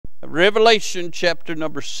Revelation chapter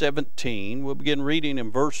number 17. We'll begin reading in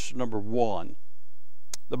verse number 1.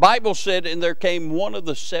 The Bible said, "And there came one of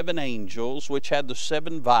the seven angels, which had the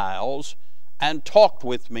seven vials, and talked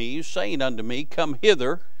with me, saying unto me, Come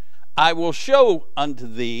hither, I will show unto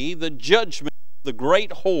thee the judgment of the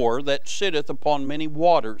great whore that sitteth upon many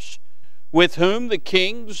waters, with whom the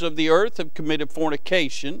kings of the earth have committed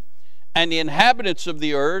fornication, and the inhabitants of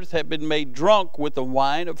the earth have been made drunk with the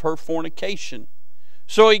wine of her fornication.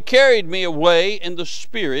 So he carried me away in the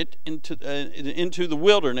spirit into the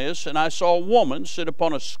wilderness, and I saw a woman sit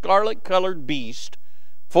upon a scarlet-colored beast,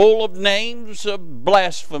 full of names of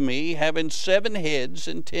blasphemy, having 7 heads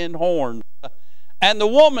and 10 horns. And the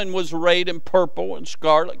woman was arrayed in purple and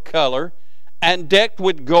scarlet color, and decked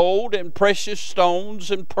with gold and precious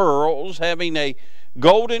stones and pearls, having a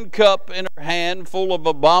golden cup in her hand, full of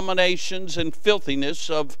abominations and filthiness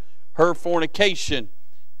of her fornication.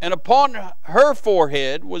 And upon her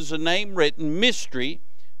forehead was a name written, Mystery,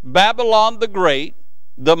 Babylon the Great,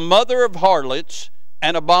 the mother of harlots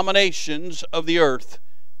and abominations of the earth.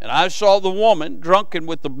 And I saw the woman drunken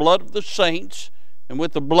with the blood of the saints and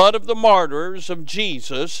with the blood of the martyrs of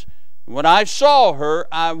Jesus. And when I saw her,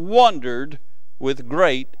 I wondered with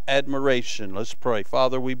great admiration." Let's pray.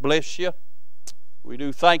 Father, we bless you. We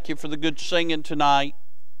do thank you for the good singing tonight.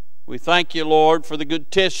 We thank you, Lord, for the good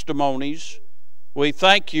testimonies. We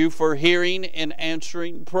thank you for hearing and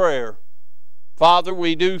answering prayer. Father,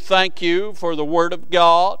 we do thank you for the Word of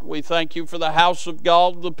God. We thank you for the house of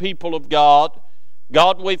God, the people of God.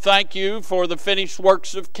 God, we thank you for the finished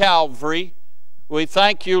works of Calvary. We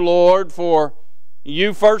thank you, Lord, for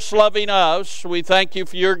you first loving us. We thank you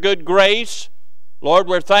for your good grace. Lord,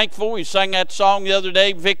 we're thankful. We sang that song the other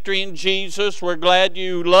day, Victory in Jesus. We're glad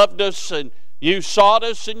you loved us and you sought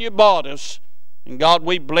us and you bought us. And God,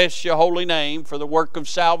 we bless your holy name for the work of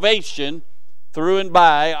salvation through and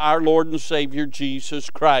by our Lord and Savior Jesus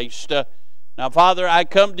Christ. Now, Father, I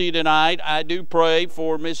come to you tonight. I do pray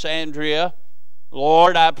for Miss Andrea.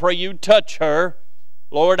 Lord, I pray you touch her.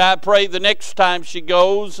 Lord, I pray the next time she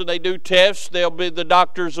goes and they do tests, the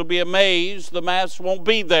doctors will be amazed the mass won't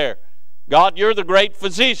be there. God, you're the great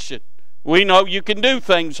physician. We know you can do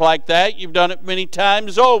things like that. You've done it many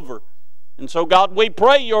times over. And so, God, we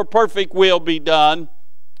pray your perfect will be done.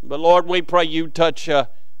 But, Lord, we pray you touch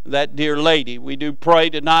that dear lady. We do pray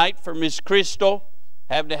tonight for Miss Crystal,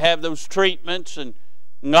 have to have those treatments. And,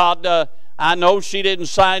 God, I know she didn't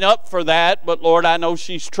sign up for that, but, Lord, I know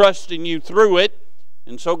she's trusting you through it.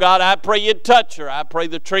 And so, God, I pray you'd touch her. I pray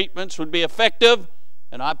the treatments would be effective.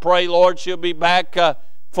 And I pray, Lord, she'll be back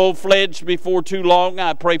full-fledged before too long.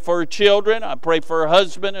 I pray for her children. I pray for her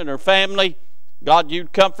husband and her family. God,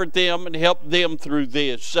 you'd comfort them and help them through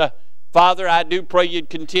this. Father, I do pray you'd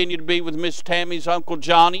continue to be with Miss Tammy's Uncle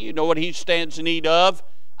Johnny. You know what he stands in need of.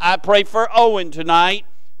 I pray for Owen tonight.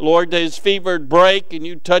 Lord, that his fever would break and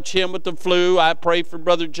you touch him with the flu. I pray for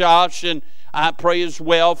Brother Josh, and I pray as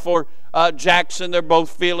well for Jackson. They're both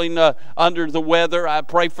feeling under the weather. I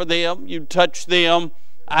pray for them. You touch them.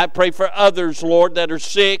 I pray for others, Lord, that are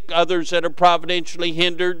sick, others that are providentially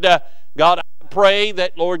hindered. God, I pray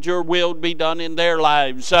that, Lord, your will be done in their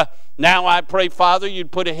lives. Now I pray, Father, you'd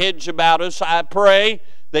put a hedge about us. I pray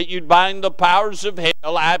that you'd bind the powers of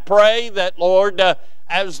hell. I pray that, Lord,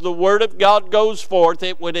 as the Word of God goes forth,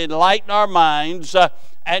 it would enlighten our minds,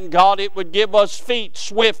 and God, it would give us feet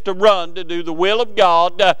swift to run to do the will of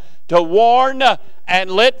God, to warn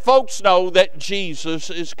and let folks know that Jesus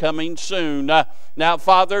is coming soon. Now,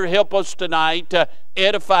 Father, help us tonight to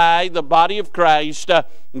edify the body of Christ.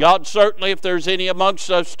 God, certainly if there's any amongst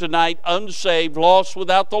us tonight unsaved, lost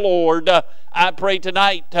without the Lord, I pray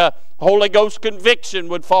tonight Holy Ghost conviction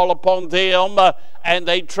would fall upon them and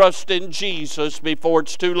they trust in Jesus before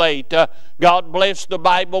it's too late. God bless the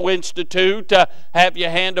Bible Institute. Have your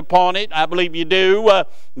hand upon it. I believe you do.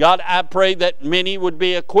 God, I pray that many would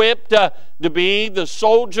be equipped to be the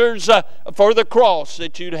soldiers for the cross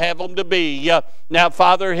that you'd have them to be. Now,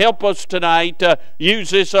 Father, help us tonight. Use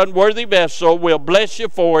this unworthy vessel. We'll bless you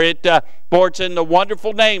for it. For it's in the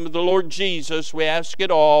wonderful name of the Lord Jesus we ask it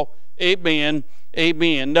all. Amen.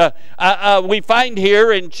 Amen. We find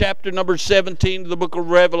here in chapter number 17 of the book of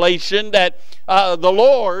Revelation that the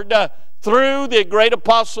Lord, through the great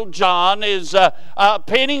apostle John, is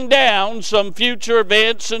pinning down some future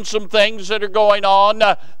events and some things that are going on.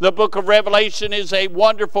 The book of Revelation is a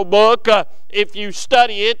wonderful book. If you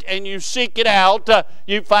study it and you seek it out,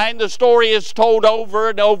 you find the story is told over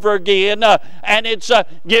and over again, and it's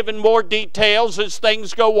given more details as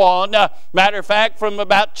things go on. Matter of fact, from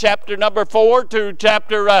about chapter number 4 to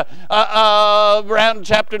chapter around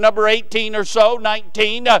chapter number 18 or so,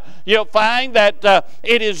 19, you'll find that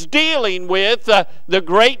it is dealing with the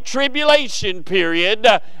Great Tribulation period,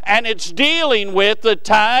 and it's dealing with the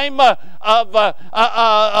time of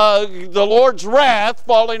the Lord's wrath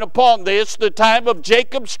falling upon this, the time of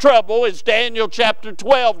Jacob's trouble, as Daniel chapter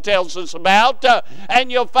 12 tells us about.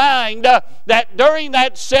 And you'll find that during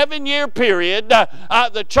that 7-year period,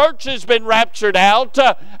 the church has been raptured out,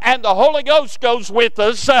 and the Holy Ghost goes with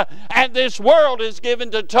us, and this world is given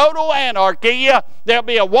to total anarchy. There'll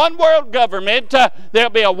be a one-world government. There'll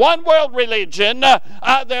be a one-world religion.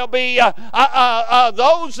 There'll be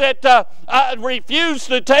those that refuse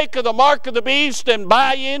to take the mark of the beast and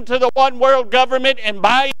buy into the one-world government and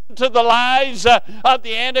buy into the lies of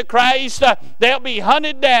the Antichrist. They'll be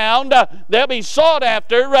hunted down. They'll be sought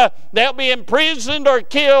after. They'll be imprisoned or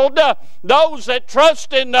killed. Those that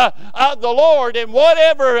trust in the Lord in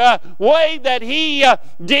whatever way that He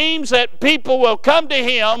deems that people will come to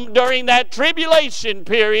Him during that tribulation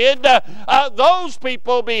period, those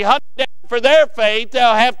people will be hunted down for their faith.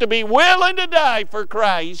 They'll have to be willing to die for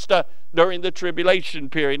Christ during the tribulation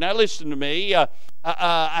period. Now listen to me.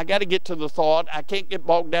 I got to get to the thought. I can't get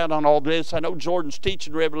bogged down on all this. I know Jordan's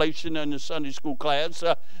teaching Revelation in the Sunday school class.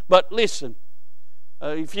 But listen,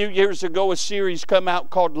 a few years ago a series come out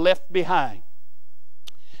called Left Behind.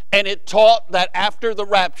 And it taught that after the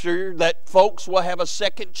rapture that folks will have a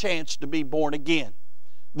second chance to be born again.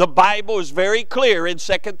 The Bible is very clear in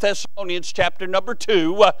 2 Thessalonians chapter number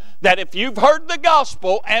 2 that if you've heard the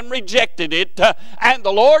gospel and rejected it, and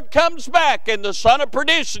the Lord comes back and the son of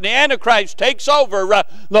perdition, the Antichrist, takes over,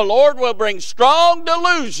 the Lord will bring strong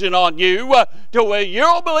delusion on you to where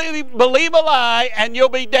you'll believe a lie and you'll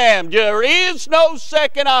be damned. There is no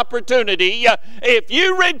second opportunity. If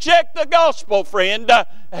you reject the gospel, friend,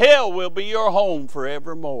 hell will be your home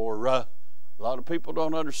forevermore. A lot of people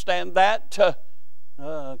don't understand that.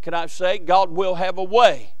 Can I say, God will have a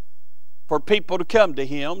way for people to come to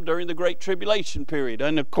Him during the Great Tribulation period.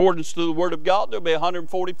 In accordance to the Word of God, there will be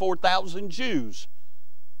 144,000 Jews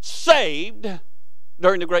saved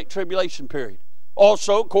during the Great Tribulation period.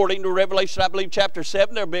 Also, according to Revelation, I believe, chapter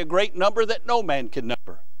 7, there will be a great number that no man can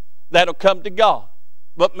number that'll come to God.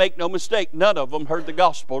 But make no mistake, none of them heard the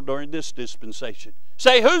gospel during this dispensation.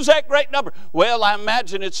 Say, who's that great number? Well, I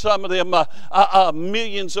imagine it's some of them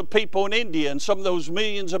millions of people in India, and some of those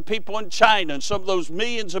millions of people in China, and some of those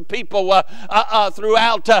millions of people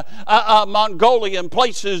throughout Mongolia and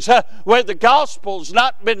places where the gospel's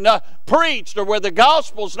not been preached, or where the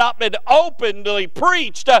gospel's not been openly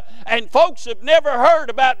preached, and folks have never heard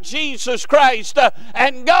about Jesus Christ.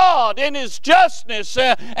 And God, in His justness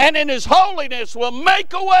and in His holiness, will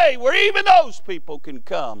make a way where even those people can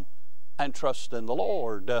come and trust in the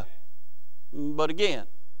Lord. But again,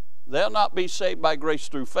 they'll not be saved by grace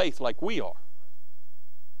through faith like we are.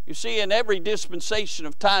 You see, in every dispensation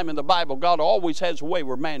of time in the Bible, God always has a way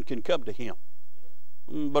where man can come to Him.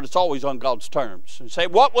 But it's always on God's terms. You say,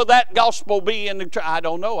 what will that gospel be in the church? I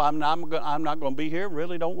don't know. I'm not going to be here.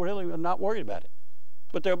 I'm not worried about it.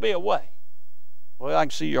 But there'll be a way. Well, I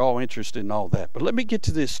can see you're all interested in all that. But let me get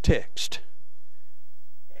to this text.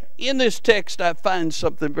 In this text, I find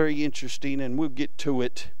something very interesting, and we'll get to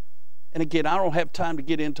it. And again, I don't have time to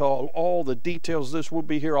get into all the details of this. We'll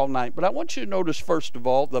be here all night. But I want you to notice, first of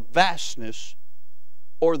all, the vastness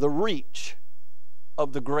or the reach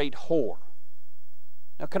of the great whore.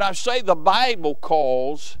 Now, can I say the Bible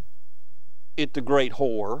calls it the great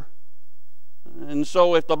whore? And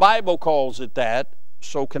so if the Bible calls it that,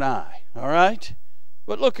 so can I. All right?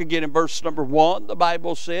 But look again in verse number 1. The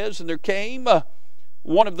Bible says, and there came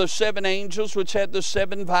one of the 7 angels which had the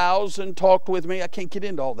 7 vials and talked with me. I can't get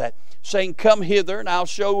into all that. Saying, come hither, and I'll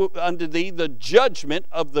show unto thee the judgment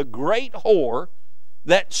of the great whore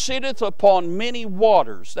that sitteth upon many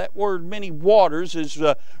waters. That word many waters is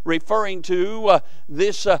referring to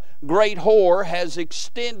this great whore has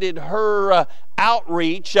extended her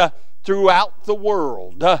outreach throughout the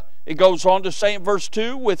world. It goes on to say in verse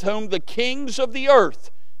 2, with whom the kings of the earth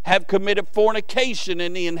have committed fornication,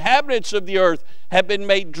 and the inhabitants of the earth have been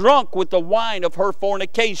made drunk with the wine of her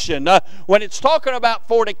fornication. When it's talking about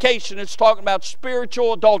fornication, it's talking about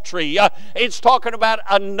spiritual adultery. It's talking about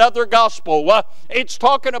another gospel. It's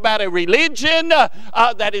talking about a religion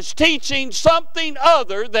that is teaching something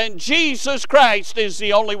other than Jesus Christ is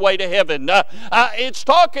the only way to heaven. It's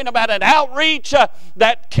talking about an outreach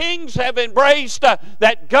that kings have embraced,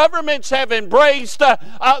 that governments have embraced,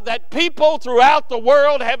 that people throughout the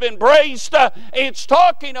world have embraced. It's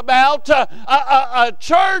talking about a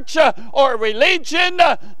church or a religion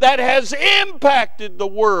that has impacted the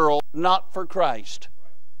world, not for Christ,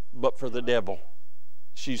 but for the devil.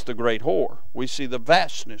 She's the great whore. We see the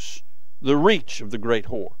vastness, the reach of the great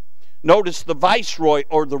whore. Notice the viceroy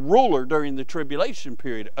or the ruler during the tribulation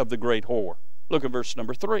period of the great whore. Look at verse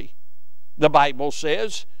number 3. The Bible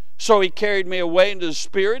says, "So he carried me away into the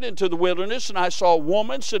spirit into the wilderness, and I saw a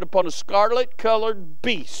woman sit upon a scarlet-colored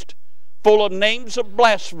beast, full of names of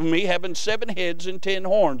blasphemy, having 7 heads and 10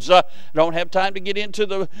 horns." I don't have time to get into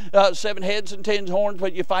the 7 heads and 10 horns,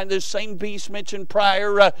 but you find this same beast mentioned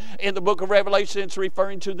prior in the book of Revelation. It's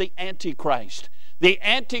referring to the Antichrist. The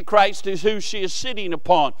Antichrist is who she is sitting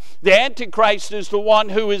upon. The Antichrist is the one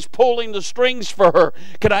who is pulling the strings for her.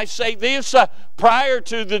 Can I say this? Prior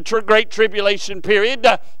to the Great Tribulation period,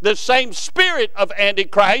 the same spirit of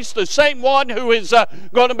Antichrist, the same one who is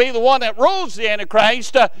going to be the one that rules the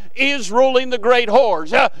Antichrist, is ruling the great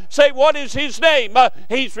whores. Say, what is his name?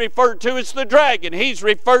 He's referred to as the dragon. He's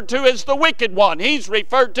referred to as the wicked one. He's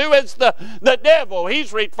referred to as the devil.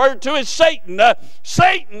 He's referred to as Satan.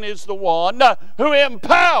 Satan is the one who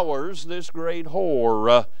empowers this great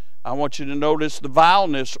whore. I want you to notice the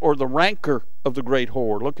vileness or the rancor of the great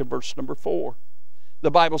whore. Look at verse number 4.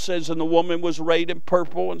 The Bible says, "And the woman was arrayed in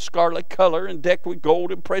purple and scarlet color and decked with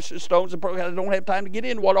gold and precious stones." And I don't have time to get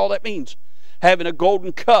into what all that means. "Having a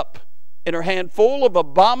golden cup in her hand full of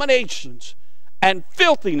abominations and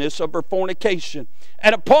filthiness of her fornication.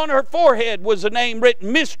 And upon her forehead was a name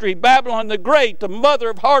written, Mystery, Babylon the Great, the mother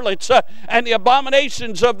of harlots, and the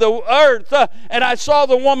abominations of the earth. And I saw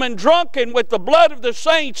the woman drunken with the blood of the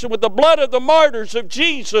saints and with the blood of the martyrs of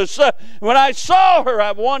Jesus. When I saw her,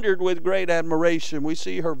 I wondered with great admiration." We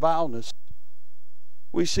see her vileness.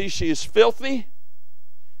 We see she is filthy.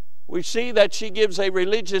 We see that she gives a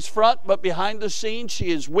religious front, but behind the scenes she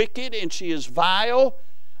is wicked and she is vile.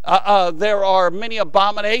 There are many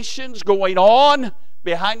abominations going on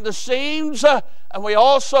behind the scenes, and we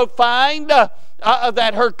also find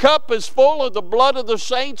that her cup is full of the blood of the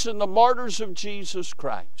saints and the martyrs of Jesus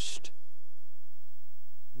Christ.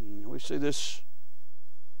 We see this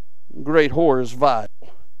great whore is vile.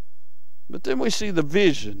 But then we see the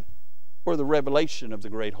vision or the revelation of the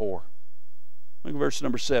great whore. Look at verse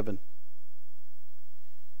number 7.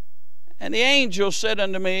 "And the angel said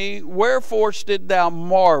unto me, Wherefore didst thou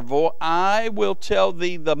marvel? I will tell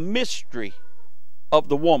thee the mystery of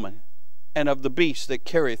the woman and of the beast that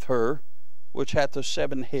carrieth her, which hath the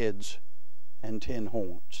 7 heads and 10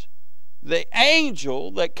 horns." The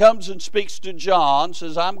angel that comes and speaks to John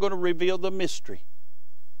says, "I'm going to reveal the mystery.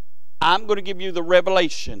 I'm going to give you the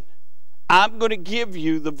revelation. I'm going to give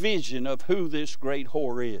you the vision of who this great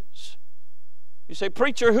whore is." You say,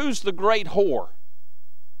 "Preacher, who's the great whore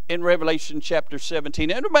in Revelation chapter 17?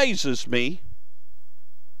 It amazes me.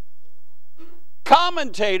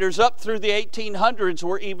 Commentators up through the 1800s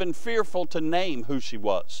were even fearful to name who she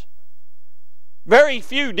was. Very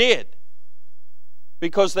few did,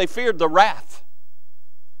 because they feared the wrath.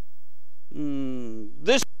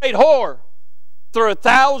 This great whore, through a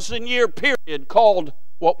 1,000-year period called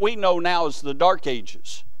what we know now as the Dark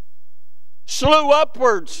Ages, slew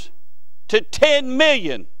upwards to 10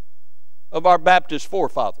 million of our Baptist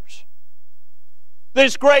forefathers.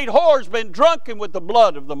 This great whore's been drunken with the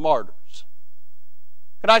blood of the martyrs.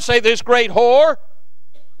 Can I say, this great whore,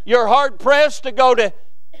 you're hard-pressed to go to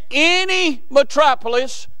any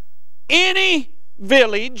metropolis, any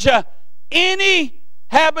village, any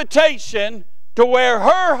habitation to where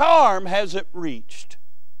her harm hasn't reached.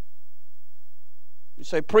 You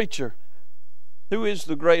say, "Preacher, who is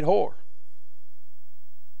the great whore?"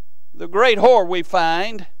 The great whore we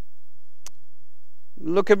find,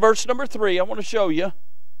 look at verse number 3. I want to show you.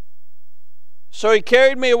 "So he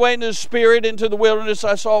carried me away in the spirit into the wilderness.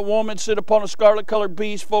 I saw a woman sit upon a scarlet-colored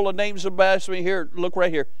beast full of names of blasphemy." Here, look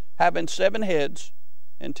right here. "Having 7 heads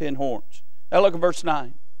and 10 horns." Now look at verse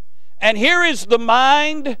 9. "And here is the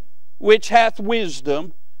mind which hath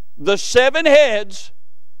wisdom. The 7 heads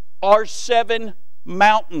are 7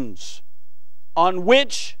 mountains on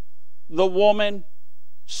which the woman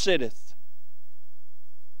sitteth."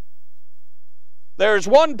 There is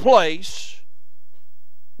one place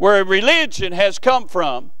where religion has come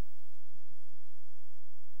from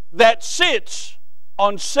that sits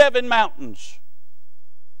on 7 mountains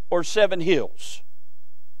or 7 hills.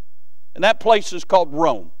 And that place is called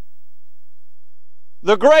Rome.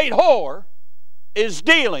 The great whore is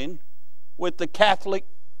dealing with the Catholic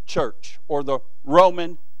Church, or the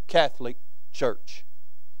Roman Catholic Church.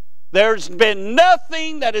 There's been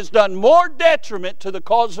nothing that has done more detriment to the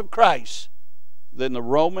cause of Christ than the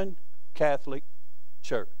Roman Catholic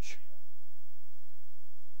Church.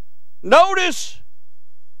 Notice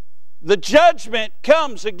the judgment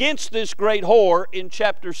comes against this great whore in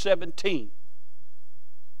chapter 17.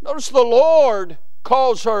 Notice the Lord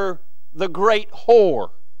calls her the great whore.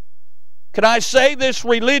 Can I say this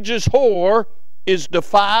religious whore is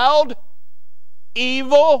defiled,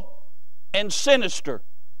 evil, and sinister?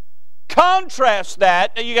 Contrast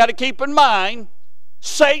that, and you got to keep in mind,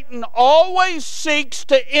 Satan always seeks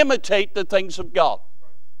to imitate the things of God.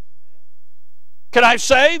 Can I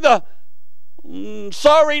say the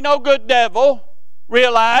sorry, no good devil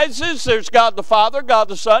realizes there's God the Father, God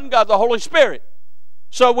the Son, God the Holy Spirit.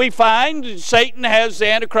 So we find Satan has the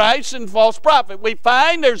Antichrist and false prophet. We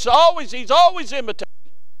find he's always imitating.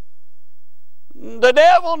 The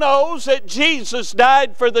devil knows that Jesus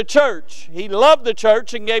died for the church. He loved the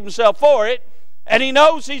church and gave himself for it. And he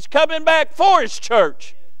knows he's coming back for his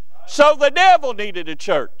church. So the devil needed a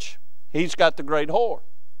church. He's got the great whore.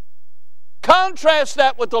 Contrast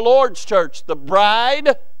that with the Lord's church, the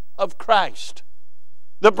bride of Christ.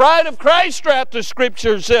 The bride of Christ throughout the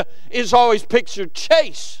Scriptures is always pictured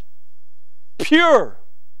chaste, pure,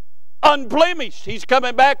 unblemished. He's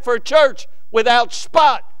coming back for a church without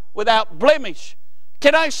spot, without blemish.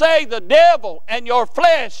 Can I say the devil and your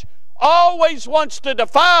flesh always wants to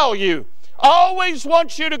defile you, always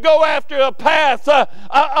wants you to go after a path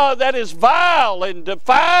that is vile and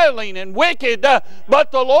defiling and wicked,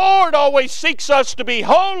 but the Lord always seeks us to be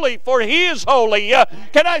holy, for He is holy.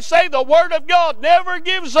 Can I say the Word of God never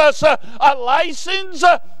gives us a license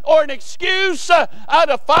or an excuse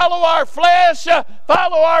to follow our flesh,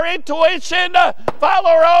 follow our intuition, follow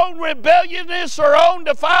our own rebelliousness or own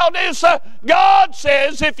defiledness. God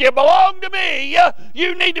says, if you belong to me,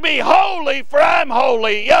 you need to be holy, for I'm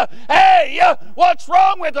holy. Hey, what's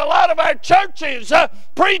wrong with a lot of our churches?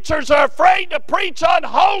 Preachers are afraid to preach on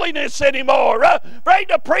holiness anymore, afraid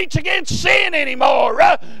to preach against sin anymore,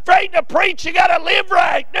 afraid to preach you got to live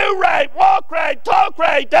right, do right, walk right, talk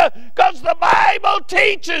right, because the Bible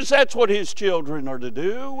teaches that's what His children are to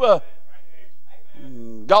do.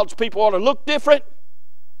 God's people ought to look different,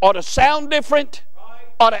 ought to sound different,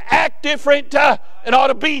 ought to act different, and ought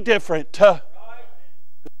to be different.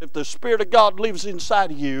 If the Spirit of God lives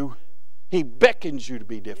inside of you, He beckons you to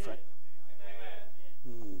be different.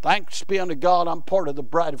 Thanks be unto God, I'm part of the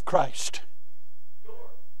bride of Christ.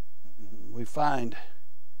 We find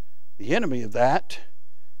the enemy of that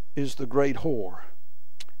is the great whore.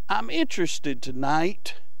 I'm interested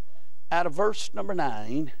tonight out of verse number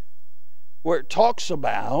 9, where it talks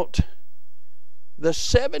about the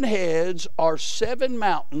 7 heads are 7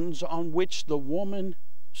 mountains on which the woman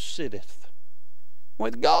sitteth.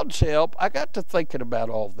 With God's help, I got to thinking about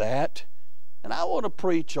all that, and I want to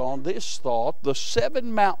preach on this thought, the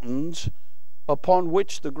 7 mountains upon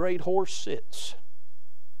which the great whore sits.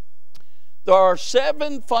 There are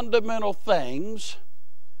 7 fundamental things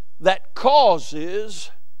that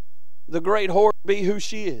causes the great whore to be who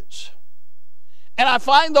she is. And I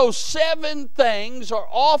find those 7 things are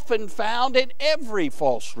often found in every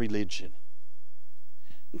false religion.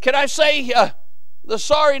 Can I say, the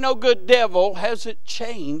sorry no good devil hasn't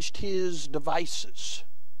changed his devices.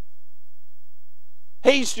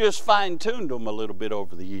 He's just fine-tuned them a little bit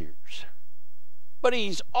over the years. But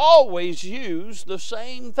he's always used the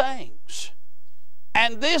same things.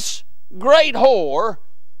 And this great whore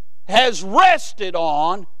has rested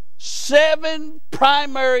on 7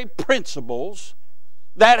 primary principles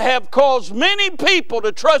that have caused many people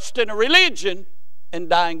to trust in a religion and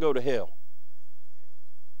die and go to hell.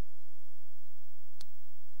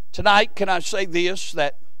 Tonight, can I say this,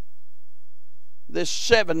 that this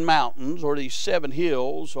 7 mountains or these 7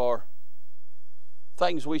 hills are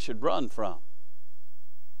things we should run from.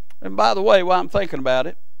 And by the way, while I'm thinking about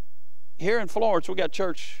it, here in Florence we got a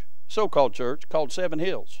church, so-called church, called 7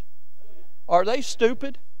 Hills. Are they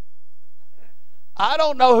stupid? I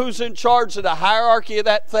don't know who's in charge of the hierarchy of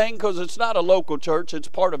that thing, because it's not a local church, it's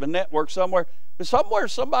part of a network somewhere. But somewhere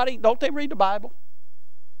somebody, don't they read the Bible?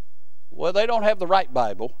 Well, they don't have the right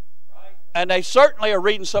Bible. And they certainly are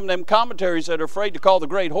reading some of them commentaries that are afraid to call the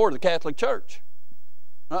great whore the Catholic Church.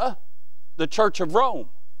 The Church of Rome.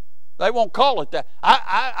 They won't call it that.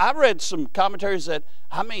 I read some commentaries that,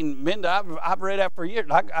 I mean, Minda, I've read that for years.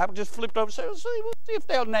 I just flipped over and said, we'll see if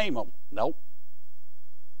they'll name them. Nope.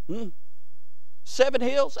 7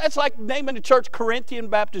 Hills? That's like naming the church Corinthian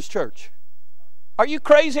Baptist Church. Are you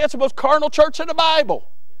crazy? That's the most carnal church in the Bible.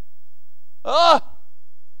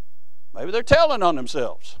 Maybe they're telling on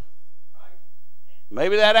themselves.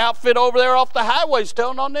 Maybe that outfit over there off the highway is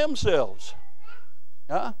telling on themselves.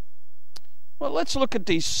 Well, let's look at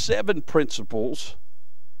these 7 principles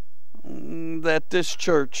that this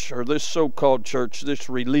church, or this so-called church, this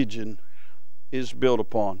religion, is built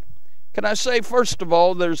upon. Can I say, first of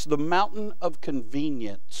all, there's the mountain of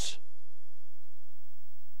convenience.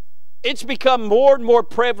 It's become more and more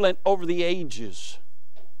prevalent over the ages.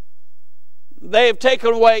 They have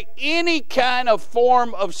taken away any kind of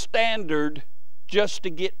form of standard just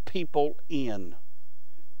to get people in.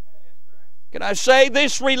 Can I say,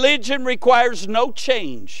 this religion requires no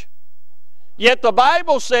change. Yet the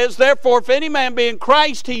Bible says, therefore, if any man be in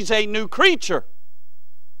Christ, he's a new creature.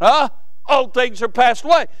 Old things are passed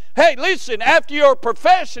away. Hey, listen, after your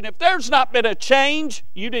profession, if there's not been a change,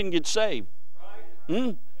 you didn't get saved.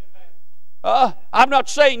 I'm not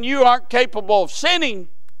saying you aren't capable of sinning,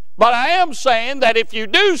 but I am saying that if you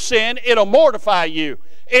do sin, it'll mortify you.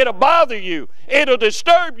 It'll bother you. It'll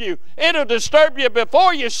disturb you. It'll disturb you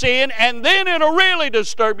before you sin, and then it'll really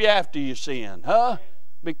disturb you after you sin.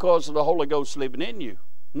 Because of the Holy Ghost living in you.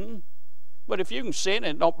 But if you can sin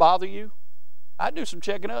and it don't bother you, I'd do some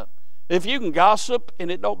checking up. If you can gossip and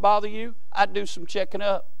it don't bother you, I'd do some checking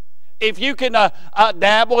up. If you can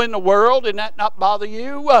dabble in the world and that not bother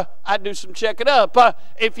you, I'd do some checking up.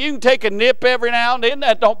 If you can take a nip every now and then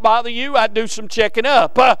that don't bother you, I'd do some checking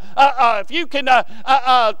up. If you can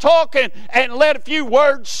talk and let a few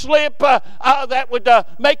words slip that would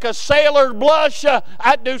make a sailor blush,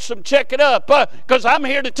 I'd do some checking up. Because I'm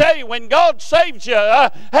here to tell you, when God saves you,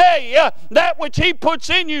 that which He puts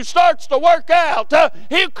in you starts to work out.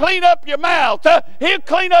 He'll clean up your mouth. He'll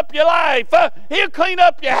clean up your life. He'll clean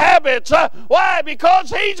up your habits. Why?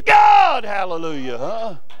 Because He's God.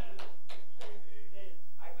 Hallelujah.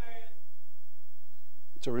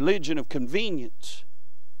 It's a religion of convenience.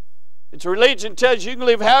 It's a religion that tells you can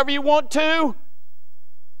live however you want to.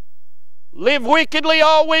 Live wickedly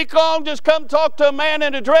all week long. Just come talk to a man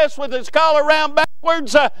in a dress with his collar round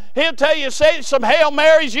backwards. He'll tell you, say some Hail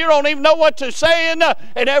Marys. You don't even know what they're saying,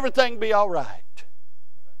 and everything be all right.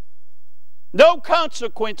 No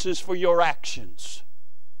consequences for your actions.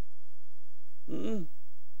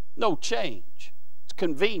 No change. It's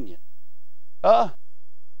convenient.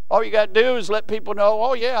 All you got to do is let people know,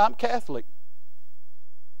 oh yeah, I'm Catholic.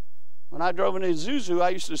 When I drove in a Isuzu, I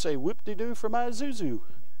used to say, whoop-de-doo for my Isuzu.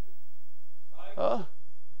 But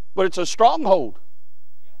it's a stronghold.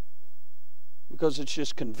 Because it's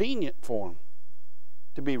just convenient for them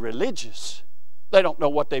to be religious. They don't know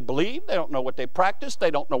what they believe. They don't know what they practice.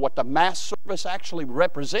 They don't know what the Mass service actually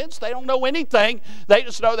represents. They don't know anything. They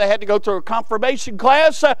just know they had to go through a confirmation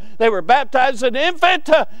class. They were baptized as an infant,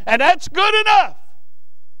 and that's good enough.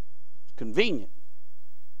 It's convenient.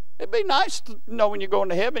 It'd be nice to know when you're going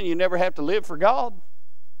to heaven you never have to live for God.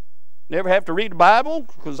 Never have to read the Bible,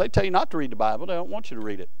 because they tell you not to read the Bible. They don't want you to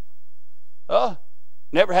read it.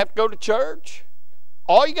 Never have to go to church.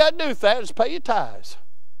 All you got to do, Thad, is pay your tithes.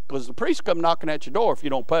 Because the priest come knocking at your door if you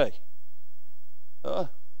don't pay.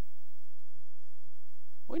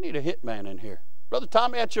 We need a hitman in here. Brother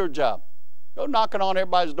Tommy, that's your job. Go knocking on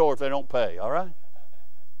everybody's door if they don't pay, all right?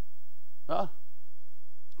 All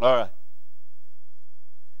right.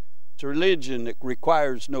 It's a religion that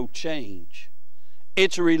requires no change.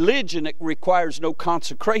 It's a religion that requires no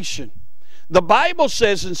consecration. The Bible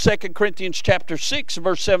says in 2 Corinthians chapter 6,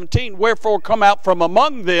 verse 17, wherefore come out from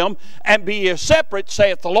among them, and be ye separate,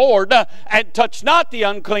 saith the Lord, and touch not the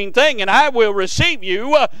unclean thing, and I will receive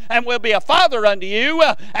you, and will be a father unto you,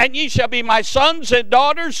 and ye shall be my sons and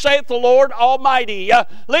daughters, saith the Lord Almighty.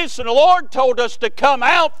 Listen, the Lord told us to come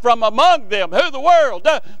out from among them. Who? The world.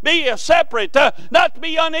 Be ye separate, not to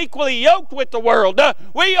be unequally yoked with the world.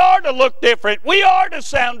 We are to look different. We are to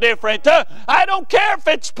sound different. I don't care if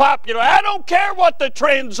it's popular. I don't care what the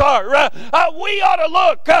trends are. We ought to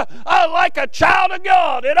look like a child of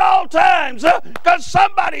God at all times, because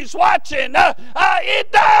somebody's watching.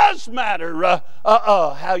 It does matter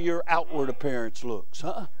how your outward appearance looks.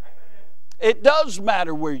 It does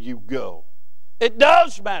matter where you go. It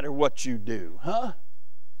does matter what you do.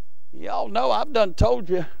 Y'all know I've done told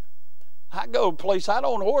you, I go to a place, I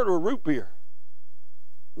don't order a root beer,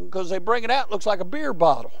 because they bring it out, it looks like a beer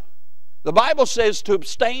bottle. The Bible says to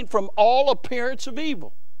abstain from all appearance of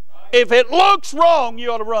evil. If it looks wrong,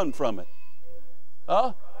 you ought to run from it.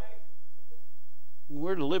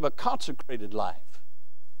 We're to live a consecrated life.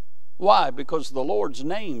 Why? Because the Lord's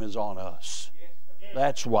name is on us.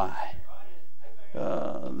 That's why.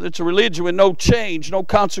 It's a religion with no change, no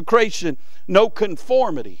consecration, no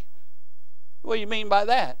conformity. What do you mean by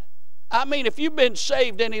that? I mean, if you've been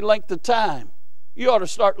saved any length of time, you ought to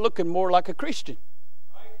start looking more like a Christian.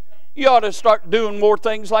 You ought to start doing more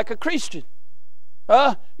things like a Christian.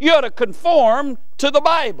 You ought to conform to the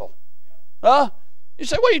Bible. You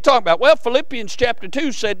say, what are you talking about? Well, Philippians chapter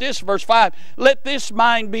 2 said this, verse 5, let this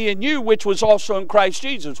mind be in you, which was also in Christ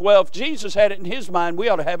Jesus. Well, if Jesus had it in his mind, we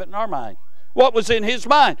ought to have it in our mind. What was in his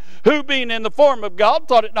mind? Who being in the form of God,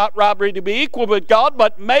 thought it not robbery to be equal with God,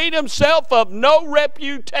 but made himself of no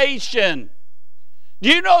reputation. Do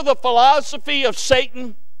you know the philosophy of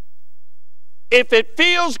Satan? If it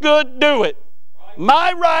feels good, do it.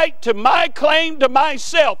 My right to my claim to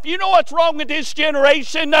myself. You know what's wrong with this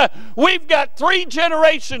generation? We've got 3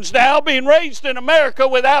 generations now being raised in America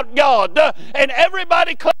without God, and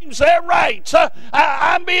everybody claims their rights.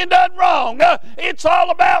 I'm being done wrong. It's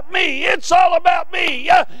all about me. It's all about me.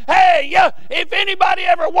 Hey, if anybody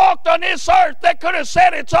ever walked on this earth that could have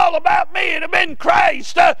said it's all about me, it'd have been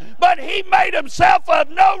Christ. But he made himself of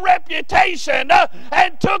no reputation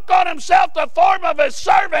and took on himself the form of a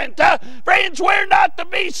servant. Friends, we're not to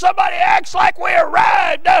be somebody who acts like we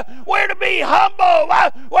arrived. We're to be humble.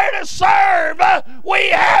 We're to serve. We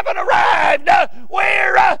haven't arrived.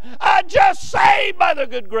 We're just saved by the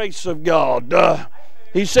good grace of God.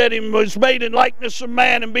 He said he was made in likeness of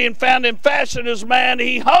man, and being found in fashion as man,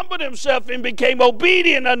 he humbled himself and became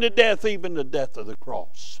obedient unto death, even the death of the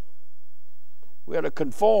cross. We are to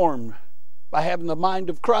conform by having the mind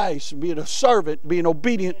of Christ and being a servant, being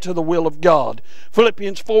obedient to the will of God.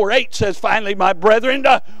 Philippians 4:8 says, finally, my brethren,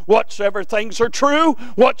 whatsoever things are true,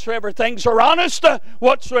 whatsoever things are honest,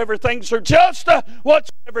 whatsoever things are just,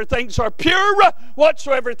 whatsoever things are pure,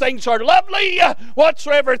 whatsoever things are lovely,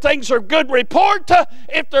 whatsoever things are good report,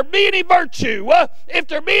 if there be any virtue, if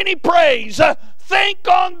there be any praise, think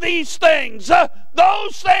on these things,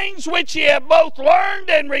 those things which ye have both learned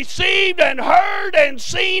and received and heard and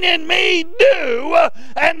seen in me, do,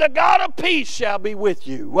 and the God of peace shall be with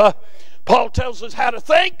you. Paul tells us how to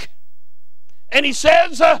think, and he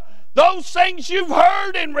says, those things you've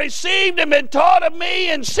heard and received and been taught of me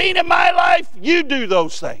and seen in my life, you do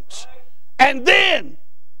those things. And then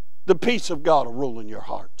the peace of God will rule in your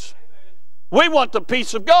hearts. We want the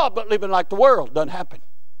peace of God, but living like the world doesn't happen.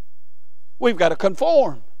 We've got to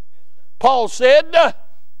conform. Paul said,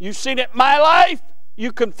 you've seen it in my life,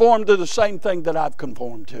 you conform to the same thing that I've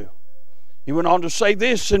conformed to. He went on to say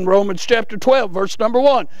this in Romans chapter 12, verse number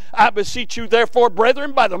 1. I beseech you therefore,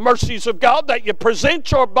 brethren, by the mercies of God, that you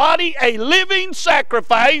present your body a living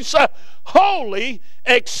sacrifice, holy,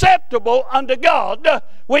 acceptable unto God,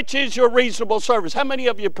 which is your reasonable service. How many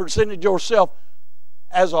of you presented yourself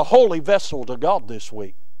as a holy vessel to God this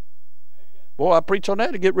week? Boy, I preach on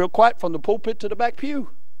that to get real quiet from the pulpit to the back pew.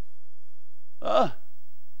 But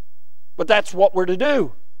that's what we're to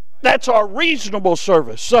do. That's our reasonable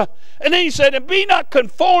service. And then he said, and be not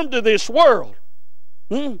conformed to this world.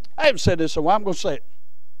 I haven't said this in a while. I'm going to say it.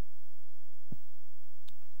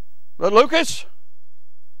 But Lucas,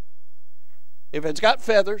 if it's got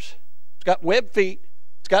feathers, it's got webbed feet,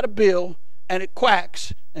 it's got a bill, and it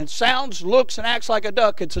quacks, and sounds, looks, and acts like a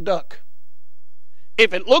duck, it's a duck.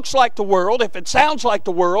 If it looks like the world, if it sounds like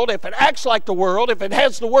the world, if it acts like the world, if it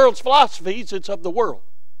has the world's philosophies, it's of the world.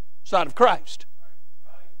 It's not of Christ.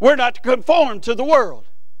 We're not to conform to the world,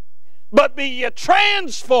 but be ye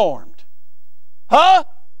transformed. How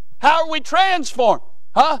are we transformed?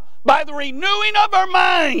 By the renewing of our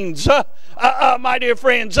minds, my dear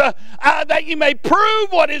friends, that you may prove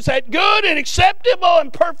what is that good and acceptable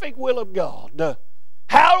and perfect will of God.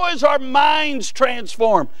 How is our minds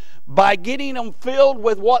transformed? By getting them filled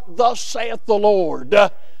with what thus saith the Lord.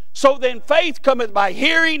 So then faith cometh by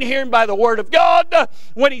hearing, hearing by the word of God.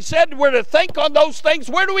 When he said we're to think on those things,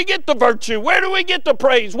 where do we get the virtue? Where do we get the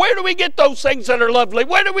praise? Where do we get those things that are lovely?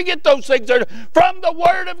 Where do we get those things that are from the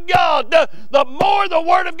word of God? The more the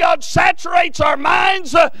word of God saturates our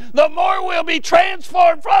minds, the more we'll be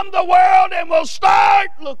transformed from the world and we'll start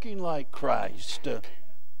looking like Christ.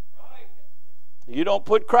 You don't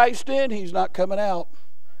put Christ in, he's not coming out.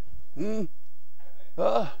 You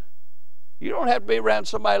don't have to be around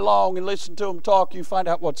somebody long and listen to them talk. You find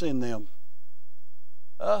out what's in them.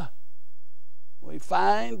 We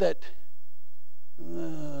find that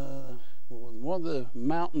one of the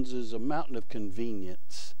mountains is a mountain of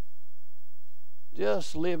convenience.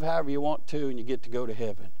 Just live however you want to and you get to go to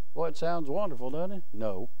heaven. Boy, it sounds wonderful, doesn't it?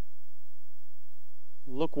 No.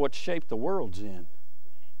 Look what shape the world's in.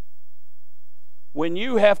 when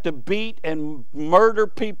you have to beat and murder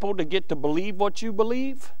people to get to believe what you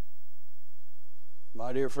believe,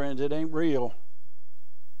 my dear friends, it ain't real.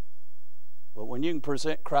 But when you can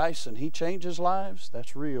present Christ and He changes lives,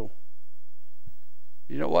 that's real.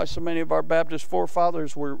 You know why so many of our Baptist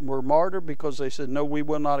forefathers were martyred? Because they said, no, we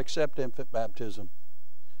will not accept infant baptism.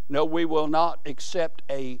 No, we will not accept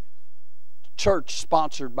a church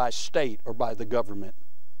sponsored by state or by the government.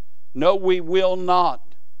 No, we will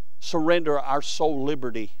not surrender our soul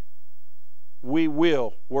liberty. We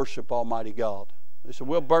will worship Almighty God. They said,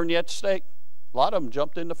 we'll burn you at the stake. A lot of them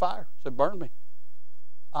jumped in the fire. Said, burn me.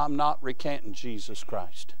 I'm not recanting Jesus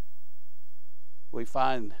Christ. We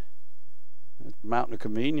find the mountain of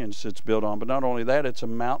convenience it's built on, but not only that, it's a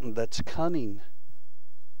mountain that's cunning,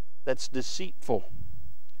 that's deceitful,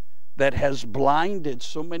 that has blinded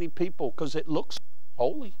so many people because it looks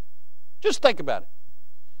holy. Just think about it.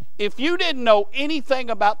 If you didn't know anything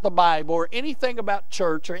about the Bible or anything about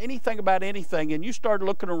church or anything about anything, and you started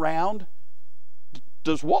looking around,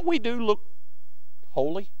 does what we do look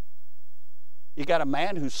holy? You got a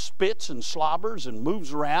man who spits and slobbers and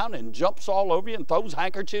moves around and jumps all over you and throws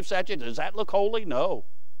handkerchiefs at you. Does that look holy? No.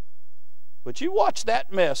 But you watch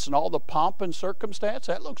that mess and all the pomp and circumstance,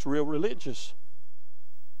 that looks real religious.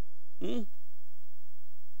 And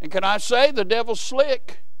can I say, the devil's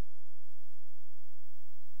slick.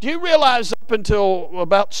 Do you realize up until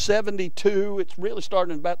about 72, it's really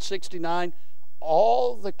starting in about 69,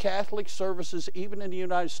 all the Catholic services, even in the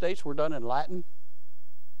United States, were done in Latin?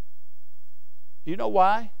 Do you know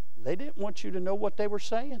why? They didn't want you to know what they were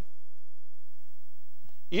saying.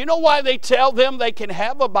 You know why they tell them they can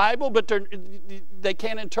have a Bible, but they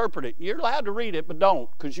can't interpret it? You're allowed to read it, but don't,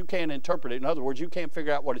 because you can't interpret it. In other words, you can't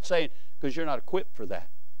figure out what it's saying because you're not equipped for that.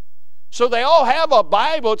 So they all have a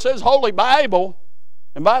Bible. It says Holy Bible.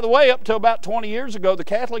 And by the way, up to about 20 years ago, the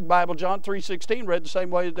Catholic Bible, John 3:16, read the same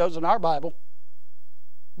way it does in our Bible.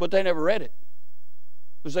 But they never read it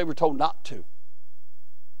because they were told not to.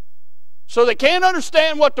 So they can't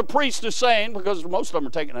understand what the priest is saying because most of them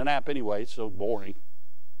are taking a nap anyway. It's so boring.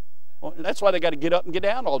 Well, that's why they got to get up and get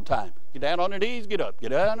down all the time. Get down on their knees, get up.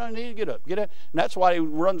 Get down on their knees, get up. Get up. And that's why he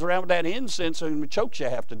runs around with that incense and chokes you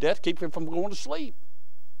half to death, keep you from going to sleep.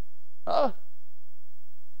 But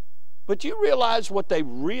you realize what they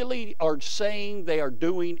really are saying they are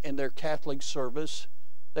doing in their Catholic service?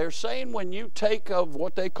 They're saying when you take of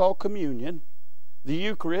what they call communion, the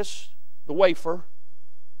Eucharist, the wafer,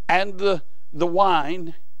 and the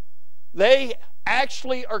wine, they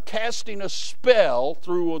actually are casting a spell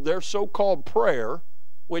through their so-called prayer,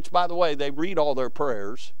 which, by the way, they read all their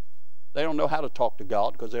prayers. They don't know how to talk to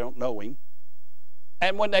God because they don't know Him.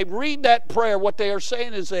 And when they read that prayer, what they are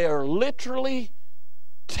saying is they are literally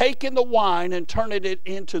taking the wine and turning it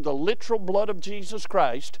into the literal blood of Jesus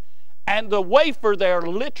Christ. And the wafer, they are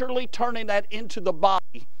literally turning that into the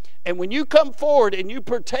body. And when you come forward and you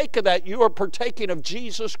partake of that, you are partaking of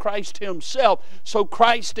Jesus Christ Himself. So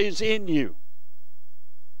Christ is in you.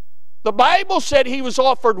 The Bible said He was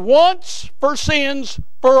offered once for sins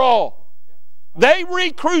for all. They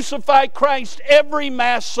re-crucify Christ every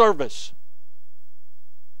mass service.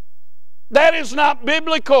 That is not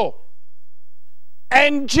biblical.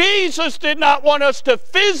 And Jesus did not want us to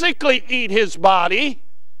physically eat His body.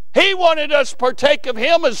 He wanted us to partake of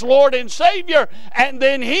Him as Lord and Savior, and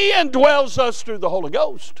then He indwells us through the Holy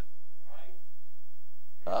Ghost.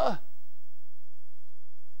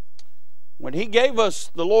 When He gave us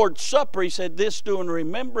the Lord's Supper, He said, "This do in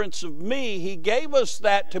remembrance of me." He gave us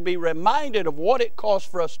that to be reminded of what it cost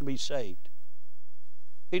for us to be saved.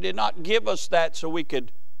 He did not give us that so we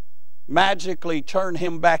could magically turn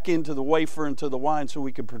Him back into the wafer and to the wine so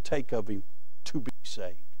we could partake of Him to be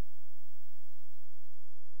saved.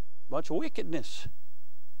 Much wickedness.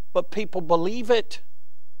 But people believe it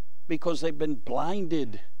because they've been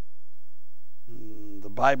blinded. The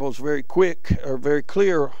Bible's very quick, or very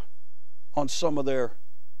clear on some of their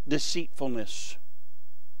deceitfulness.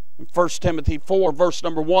 In 1 Timothy 4, verse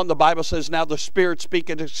number 1, the Bible says, "Now the Spirit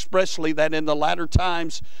speaketh expressly that in the latter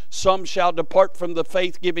times some shall depart from the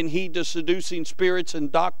faith, giving heed to seducing spirits and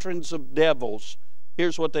doctrines of devils."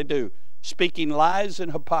 Here's what they do: speaking lies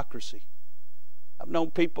and hypocrisy. I've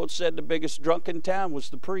known people that said the biggest drunk in town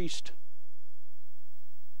was the priest.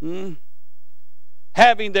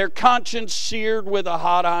 Having their conscience seared with a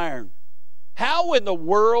hot iron. How in the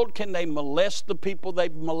world can they molest the people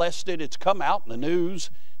they've molested? It's come out in the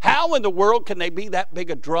news. How in the world can they be that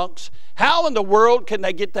big of drunks? How in the world can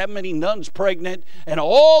they get that many nuns pregnant and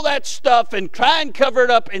all that stuff and try and cover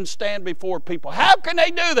it up and stand before people? How can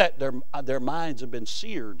they do that? Their minds have been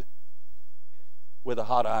seared with a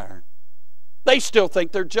hot iron. They still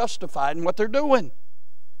think they're justified in what they're doing.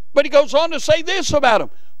 But he goes on to say this about them: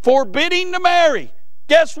 forbidding to marry.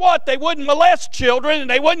 Guess what? They wouldn't molest children and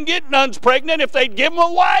they wouldn't get nuns pregnant if they'd give them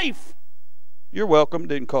a wife. You're welcome.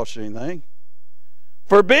 Didn't cost you anything.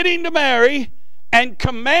 Forbidding to marry and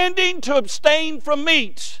commanding to abstain from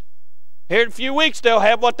meats. Here in a few weeks they'll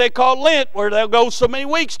have what they call Lent, where they'll go so many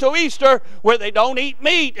weeks till Easter where they don't eat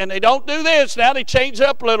meat and they don't do this. Now they change it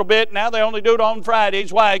up a little bit. Now they only do it on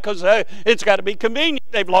Fridays. Why? Because it's got to be convenient.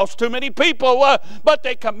 They've lost too many people. But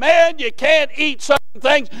they command you can't eat certain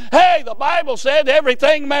things. Hey, the Bible said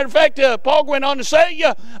everything. Matter of fact, Paul went on to say,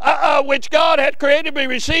 which God hath created be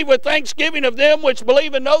received with thanksgiving of them which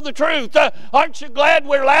believe and know the truth. Aren't you glad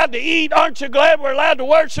we're allowed to eat? Aren't you glad we're allowed to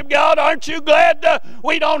worship God? Aren't you glad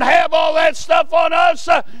we don't have all that stuff on us?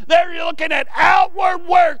 They're looking at outward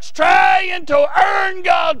works, trying to earn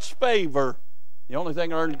God's favor. The only thing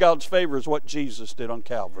that earns God's favor is what Jesus did on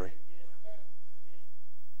Calvary.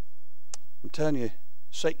 I'm telling you,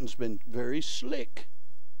 Satan's been very slick.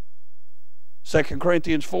 2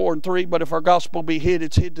 Corinthians 4:3, but if our gospel be hid,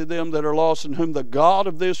 it's hid to them that are lost, in whom the God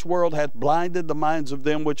of this world hath blinded the minds of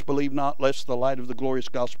them which believe not, lest the light of the glorious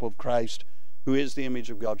gospel of Christ, who is the image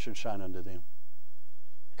of God, should shine unto them.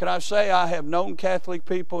 Can I say, I have known Catholic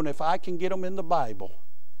people, and if I can get them in the Bible,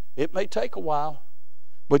 it may take a while,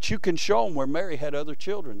 but you can show them where Mary had other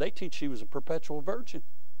children. They teach she was a perpetual virgin.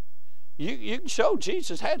 You can show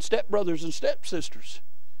Jesus had stepbrothers and stepsisters.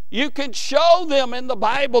 You can show them in the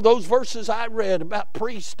Bible those verses I read about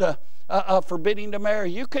priests forbidding to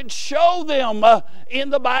marry. You can show them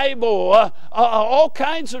in the Bible all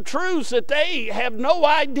kinds of truths that they have no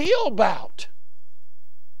idea about.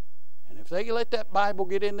 And if they let that Bible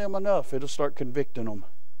get in them enough, it'll start convicting them.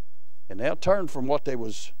 And they'll turn from what they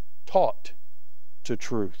was taught to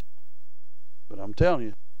truth. But I'm telling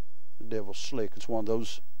you, the devil's slick. It's one of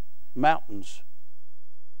those mountains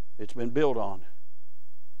it's been built on.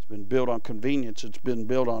 It's been built on convenience. It's been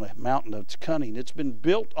built on a mountain that's cunning. It's been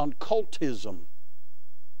built on cultism.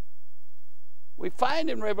 We find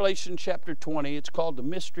in Revelation chapter 20, it's called the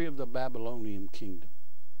mystery of the Babylonian kingdom.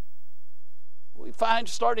 We find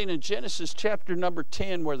starting in Genesis chapter number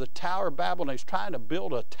 10, where the Tower of Babylon is trying to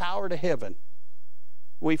build a tower to heaven.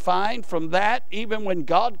 We find from that, even when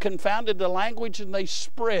God confounded the language and they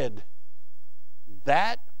spread,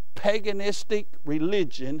 that paganistic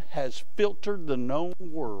religion has filtered the known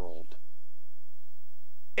world.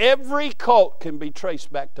 Every cult can be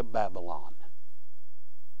traced back to Babylon.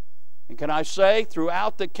 And can I say,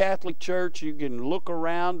 throughout the Catholic Church, you can look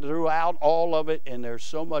around throughout all of it, and there's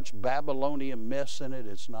so much Babylonian mess in it,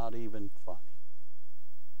 it's not even funny.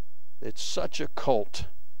 It's such a cult.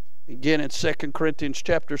 Again, in 2 Corinthians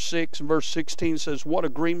chapter 6, verse 16 says, what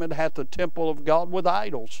agreement hath the temple of God with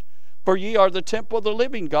idols? For ye are the temple of the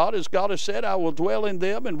living God, as God has said, I will dwell in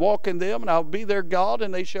them and walk in them, and I will be their God,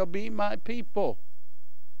 and they shall be my people.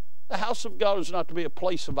 The house of God is not to be a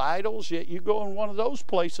place of idols, yet you go in one of those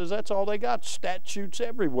places, that's all they got, statues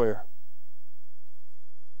everywhere.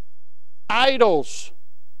 Idols.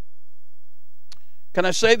 Can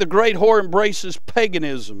I say the great whore embraces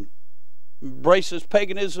paganism? Embraces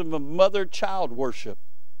paganism of mother-child worship.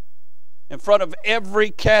 In front of every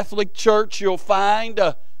Catholic church you'll find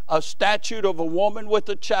a statue of a woman with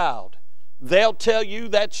a child. They'll tell you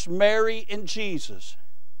that's Mary and Jesus.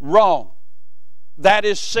 Wrong. That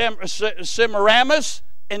is Semiramis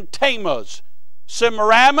and Tammuz.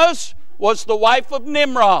 Semiramis was the wife of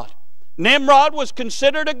Nimrod. Nimrod was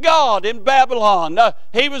considered a god in Babylon.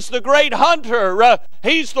 He was the great hunter.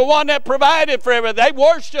 He's the one that provided for everything. They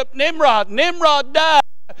worshiped Nimrod. Nimrod died.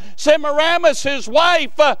 Semiramis, his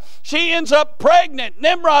wife, she ends up pregnant.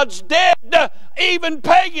 Nimrod's dead. Even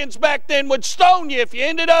pagans back then would stone you if you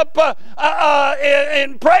ended up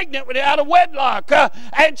pregnant out of wedlock.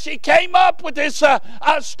 And she came up with this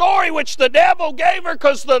story which the devil gave her,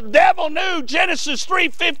 because the devil knew, Genesis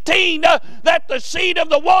 3:15, that the seed of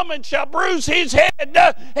the woman shall bruise his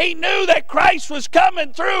head. He knew that Christ was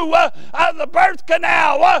coming through the birth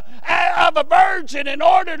canal of a virgin in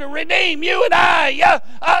order to redeem you and I.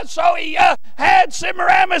 So he had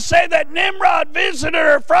Semiramis say that Nimrod visited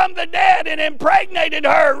her from the dead and impregnated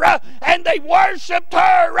her, and they worshipped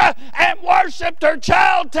her and worshipped her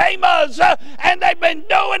child Tammuz, and they've been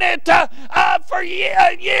doing it for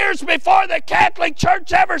years before the Catholic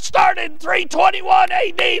Church ever started in 321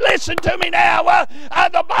 AD. Listen to me now.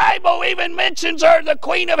 The Bible even mentions her, the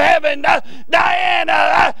Queen of Heaven,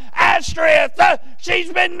 Diana, Ashtoreth.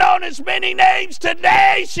 She's been known as many names.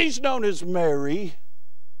 Today she's known as Mary.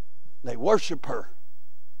 They worship her.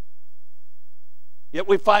 Yet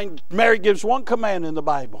we find Mary gives one command in the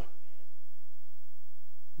Bible.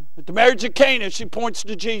 At the marriage of Cana, she points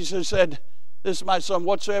to Jesus and said, this is my son,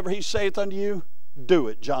 whatsoever he saith unto you, do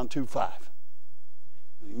it, John 2:5.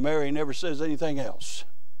 Mary never says anything else.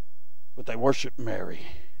 But they worship Mary.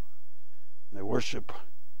 They worship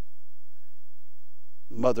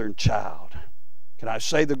mother and child. Can I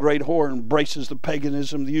say the great whore embraces the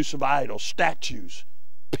paganism, the use of idols, statues,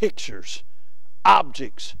 pictures,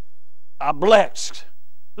 objects, obelisks.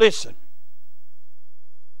 Listen.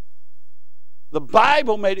 The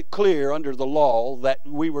Bible made it clear under the law that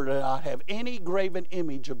we were to not have any graven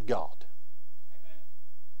image of God.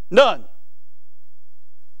 None.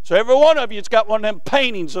 So every one of you that's got one of them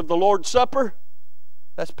paintings of the Lord's Supper,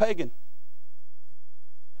 that's pagan.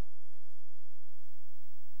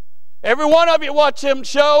 Every one of you watch them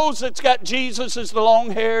shows that's got Jesus as the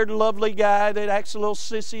long-haired, lovely guy that acts a little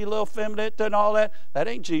sissy, a little feminine and all that. That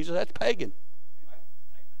ain't Jesus, that's pagan.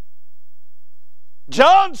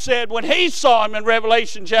 John said when he saw him in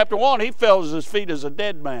Revelation chapter 1, he fell at his feet as a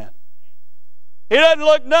dead man. He doesn't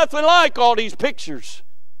look nothing like all these pictures.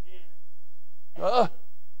 You're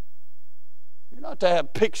not to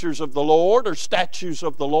have pictures of the Lord or statues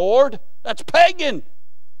of the Lord. That's pagan.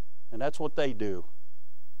 And that's what they do.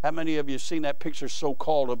 How many of you have seen that picture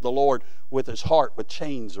so-called of the Lord with his heart with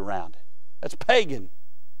chains around it? That's pagan.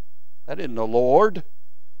 That isn't the Lord.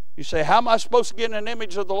 You say, how am I supposed to get an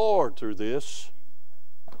image of the Lord? Through this.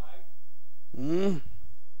 Well,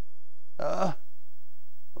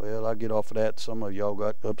 I'll get off of that. Some of y'all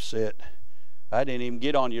got upset. I didn't even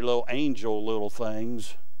get on your little angel little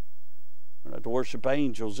things. We're not to worship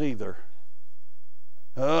angels either.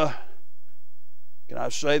 Can I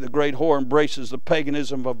say the great whore embraces the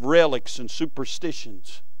paganism of relics and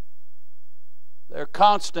superstitions? They're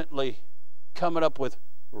constantly coming up with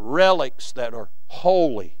relics that are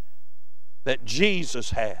holy, that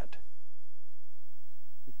Jesus had.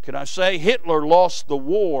 Can I say Hitler lost the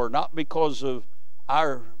war not because of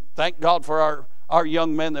thank God for our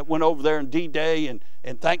young men that went over there in D-Day,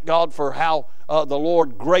 and thank God for how the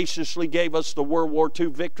Lord graciously gave us the World War II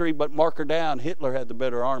victory, but mark her down, Hitler had the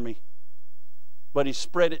better army. But he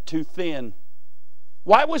spread it too thin.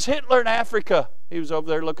 Why was Hitler in Africa? He was over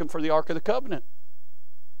there looking for the Ark of the Covenant.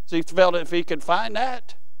 So he felt if he could find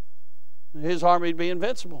that, his army would be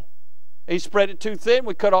invincible. He spread it too thin.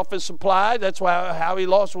 We cut off his supply. That's how he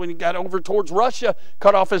lost when he got over towards Russia.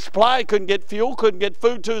 Cut off his supply. He couldn't get fuel, couldn't get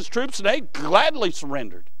food to his troops, and they gladly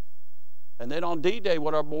surrendered. And then on D-Day,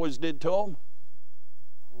 what our boys did to them,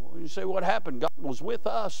 well, you say, what happened? God was with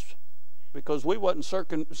us because we wasn't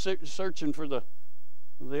searching for the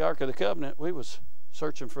Ark of the Covenant. We was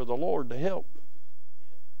searching for the Lord to help.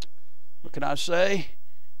 What can I say?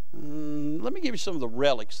 Let me give you some of the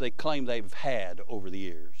relics they claim they've had over the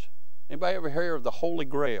years. Anybody ever hear of the Holy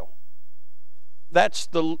Grail? That's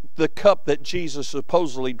the cup that Jesus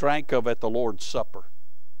supposedly drank of at the Lord's Supper.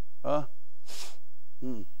 Yeah,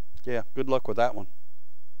 good luck with that one.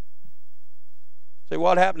 Say,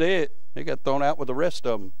 what happened to it? It got thrown out with the rest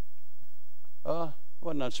of them.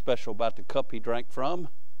 Wasn't nothing special about the cup he drank from.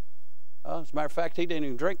 As a matter of fact, he didn't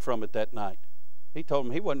even drink from it that night. He told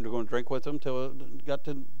them he wasn't going to drink with them until it got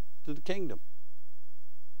to the kingdom.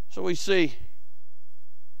 So we see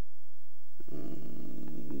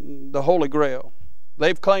the Holy Grail.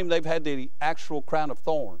 They've claimed they've had the actual crown of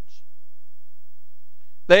thorns.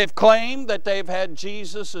 They have claimed that they've had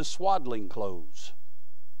Jesus as swaddling clothes.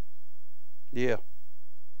 Yeah.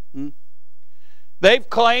 They've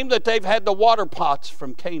claimed that they've had the water pots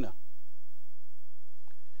from Cana.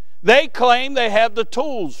 They claim they have the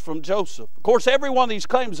tools from Joseph. Of course, every one of these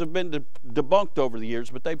claims have been debunked over the years,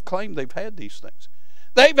 but they've claimed they've had these things.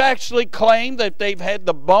 They've actually claimed that they've had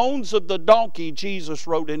the bones of the donkey Jesus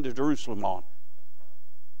rode into Jerusalem on.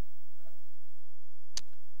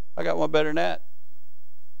 I got one better than that.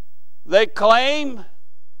 They claim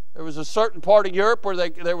there was a certain part of Europe where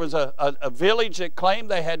there was a village that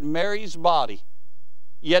claimed they had Mary's body.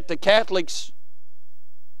 Yet the Catholics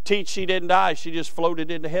teach she didn't die, she just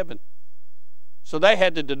floated into heaven. So they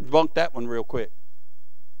had to debunk that one real quick.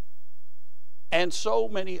 And so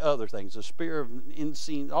many other things. The spear of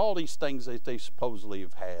unseen, all these things that they supposedly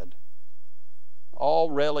have had.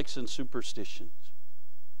 All relics and superstitions.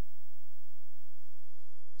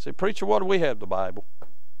 Say, preacher, what do we have? The Bible.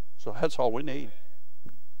 So that's all we need.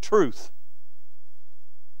 Truth.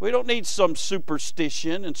 We don't need some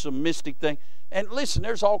superstition and some mystic thing. And listen,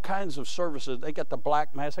 there's all kinds of services. They got the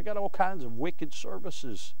black mass. They got all kinds of wicked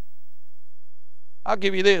services. I'll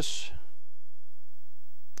give you this.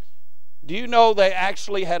 Do you know they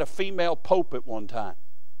actually had a female pope at one time?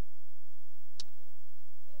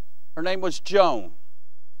 Her name was Joan.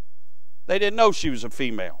 They didn't know she was a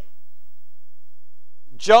female.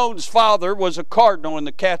 Joan's father was a cardinal in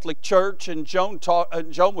the Catholic Church, and Joan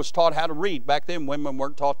was taught how to read. Back then, women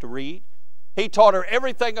weren't taught to read. He taught her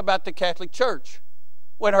everything about the Catholic Church.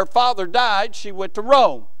 When her father died, she went to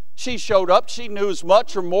Rome. She showed up. She knew as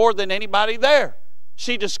much or more than anybody there.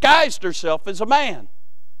 She disguised herself as a man.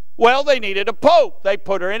 Well, they needed a pope. They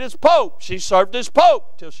put her in as pope. She served as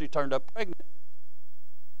pope till she turned up pregnant.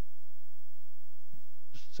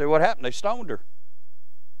 See what happened? They stoned her.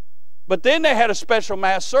 But then they had a special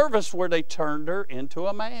mass service where they turned her into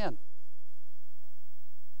a man.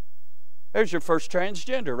 There's your first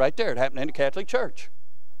transgender right there. It happened in the Catholic Church.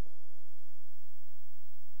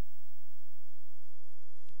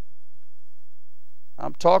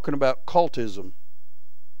 I'm talking about cultism.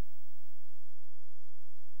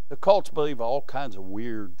 The cults believe all kinds of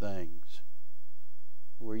weird things,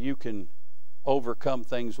 where you can overcome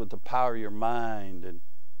things with the power of your mind, and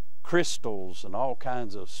crystals and all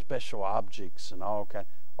kinds of special objects and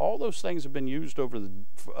all those things have been used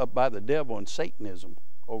by the devil and Satanism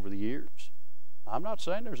over the years. I'm not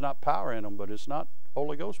saying there's not power in them, but it's not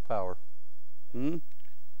Holy Ghost power. Can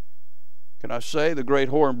I say the great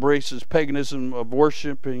whore embraces paganism of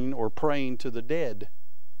worshiping or praying to the dead?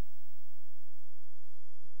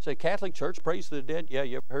 Say, Catholic Church prays to the dead? Yeah,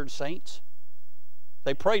 you ever heard of saints?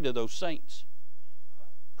 They pray to those saints.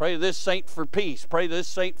 Pray to this saint for peace. Pray to this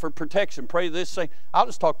saint for protection. Pray to this saint. I'll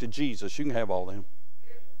just talk to Jesus. You can have all of them.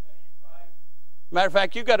 Matter of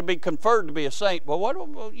fact, you've got to be conferred to be a saint. Well,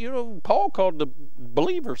 Paul called the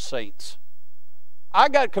believers saints. I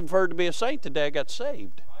got conferred to be a saint the day I got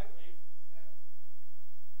saved.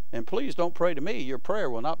 And please don't pray to me. Your prayer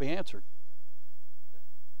will not be answered.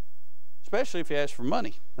 Especially if you ask for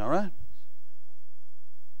money. All right?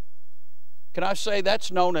 Can I say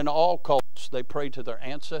that's known in all cults? They pray to their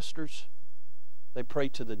ancestors. They pray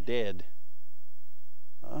to the dead.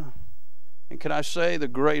 And can I say the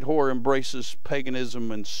great whore embraces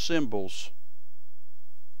paganism and symbols?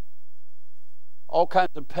 All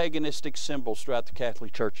kinds of paganistic symbols throughout the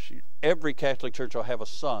Catholic Church. Every Catholic church will have a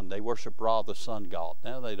sun. They worship Ra, the sun god.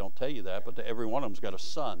 Now, they don't tell you that, but every one of them's got a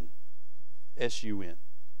sun. S-U-N.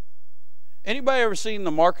 Anybody ever seen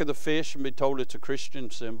the mark of the fish and be told it's a Christian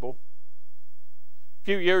symbol? A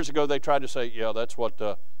few years ago, they tried to say, yeah, that's what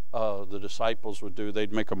the disciples would do.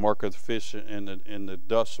 They'd make a mark of the fish in the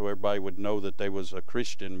dust so everybody would know that they was a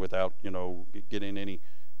Christian without, getting any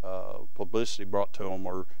publicity brought to them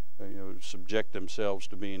or subject themselves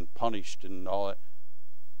to being punished and all that.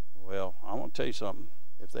 Well, I want to tell you something.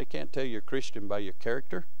 If they can't tell you're a Christian by your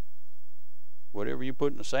character, whatever you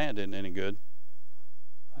put in the sand isn't any good.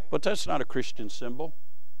 But that's not a Christian symbol.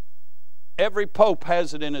 Every pope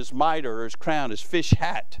has it in his mitre or his crown, his fish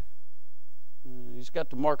hat. He's got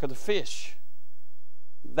the mark of the fish.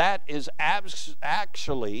 That is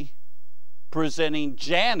actually presenting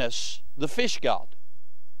Janus, the fish god.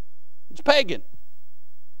 It's pagan.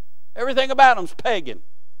 Everything about him's pagan.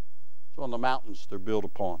 It's on the mountains they're built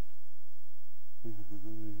upon.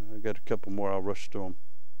 I got a couple more. I'll rush to them.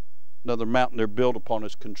 Another mountain they're built upon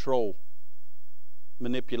is control.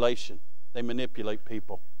 Manipulation. They manipulate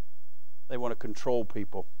people. They want to control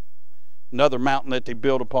people. Another mountain that they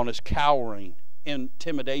build upon is cowering,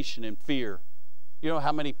 intimidation, and fear. You know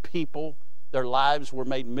how many people, their lives were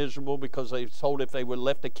made miserable because they were told if they would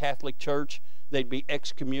left the Catholic Church, they'd be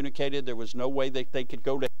excommunicated. There was no way that they could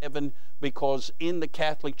go to heaven because in the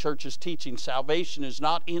Catholic Church's teaching, salvation is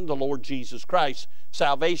not in the Lord Jesus Christ.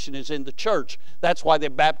 Salvation is in the church. That's why they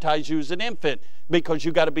baptize you as an infant, because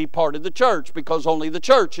you got to be part of the church, because only the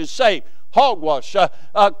church is saved. Hogwash.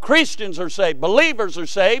 Christians are saved. Believers are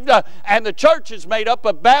saved. And the church is made up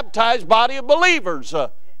of a baptized body of believers.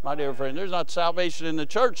 My dear friend, there's not salvation in the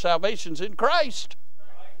church. Salvation's in Christ.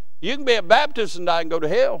 You can be a Baptist and die and go to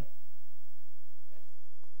hell.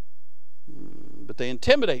 But they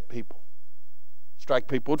intimidate people. Strike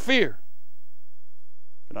people with fear.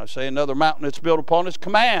 Can I say another mountain that's built upon is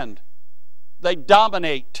command? They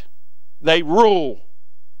dominate. They rule.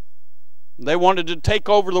 They wanted to take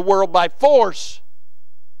over the world by force,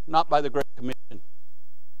 not by the Great Commission.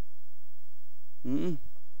 And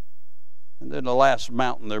then the last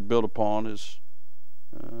mountain they're built upon is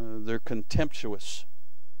they're contemptuous.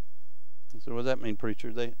 So what does that mean,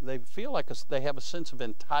 preacher? They feel like they have a sense of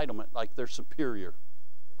entitlement, like they're superior.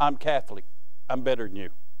 I'm Catholic. I'm better than you.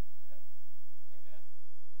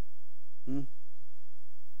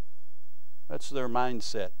 That's their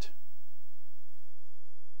mindset.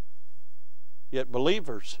 Yet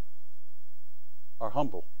believers are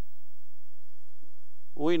humble.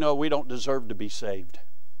 We know we don't deserve to be saved.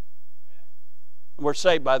 We're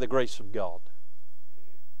saved by the grace of God.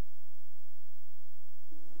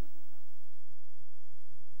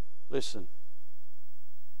 Listen,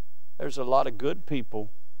 there's a lot of good people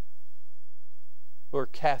who are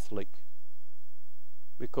Catholic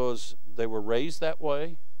because they were raised that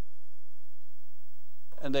way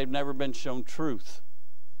and they've never been shown truth.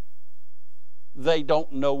 They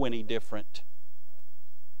don't know any different.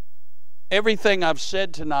 Everything I've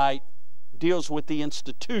said tonight deals with the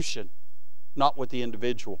institution, not with the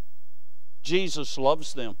individual. Jesus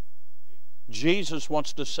loves them. Jesus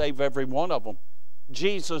wants to save every one of them.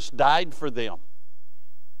 Jesus died for them.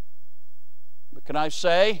 But can I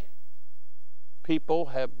say, people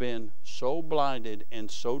have been so blinded and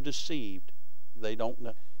so deceived, they don't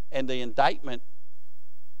know. And the indictment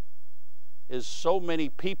is so many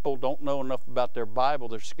people don't know enough about their Bible,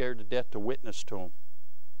 they're scared to death to witness to them.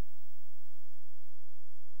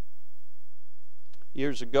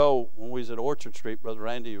 Years ago, when we was at Orchard Street, Brother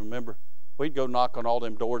Randy, you remember, we'd go knock on all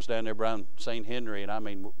them doors down there around St. Henry, and I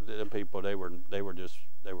mean, them people, they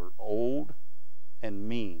were old and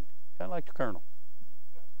mean, kind of like the Colonel.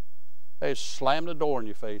 They just slam the door in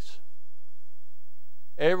your face.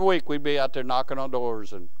 Every week we'd be out there knocking on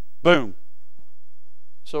doors, and boom.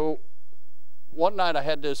 So one night I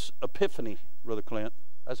had this epiphany, Brother Clint.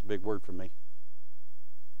 That's a big word for me.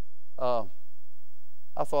 I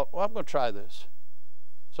thought, well, I'm going to try this.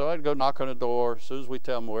 So I'd go knock on the door as soon as we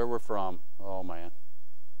tell them where we're from. Oh, man.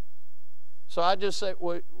 So I just said,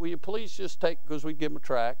 will you please just take, because we'd give them a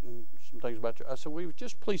tract and some things about you. I said, will you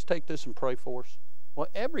just please take this and pray for us? Well,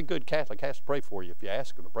 every good Catholic has to pray for you if you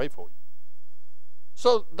ask them to pray for you.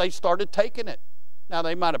 So they started taking it. Now,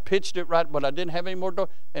 they might have pitched it right, but I didn't have any more doors.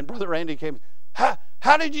 And Brother Randy came, how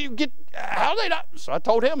did you get, how they not? So I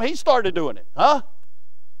told him, he started doing it. Huh?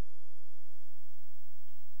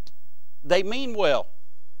 They mean well.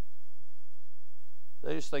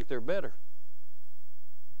 They just think they're better.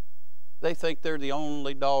 They think they're the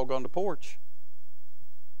only dog on the porch.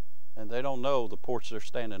 And they don't know the porch they're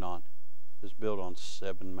standing on is built on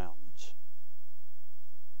 7 mountains.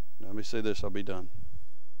 Now, let me say this, I'll be done.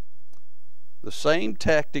 The same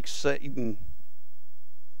tactics Satan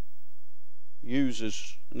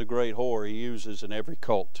uses in the great whore, he uses in every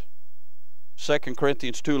cult. 2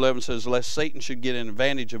 Corinthians 2:11 says, lest Satan should get an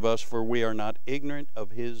advantage of us, for we are not ignorant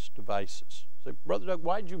of his devices. Say, Brother Doug,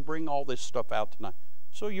 why did you bring all this stuff out tonight?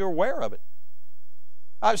 So you're aware of it.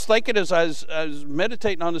 I was thinking as I was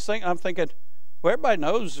meditating on this thing, I'm thinking, well, everybody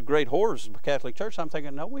knows the great horrors of the Catholic Church. I'm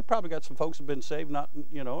thinking, no, we probably got some folks who have been saved, not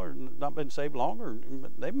been saved longer.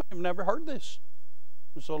 They may have never heard this.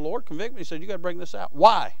 And so the Lord convicted me. He said, you got to bring this out.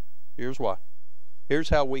 Why? Here's why. Here's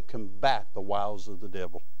how we combat the wiles of the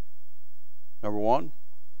devil. Number one,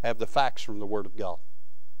 have the facts from the Word of God.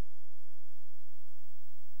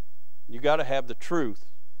 You got to have the truth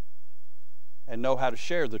and know how to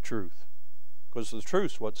share the truth, because the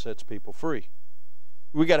truth's what sets people free.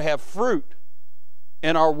 We got to have fruit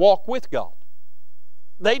in our walk with God.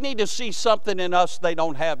 They need to see something in us they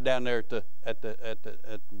don't have down there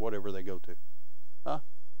at whatever they go to. Huh?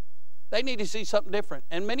 They need to see something different.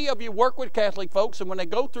 And many of you work with Catholic folks, and when they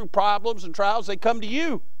go through problems and trials, they come to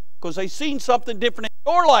you because they've seen something different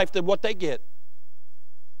in your life than what they get.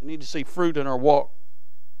 We need to see fruit in our walk.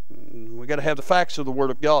 We got to have the facts of the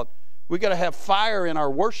Word of God. We got to have fire in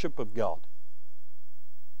our worship of God.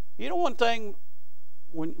 You know one thing,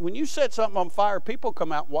 when you set something on fire, people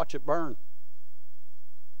come out and watch it burn.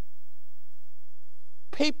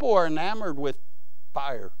 People are enamored with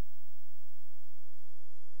fire.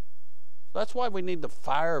 That's why we need the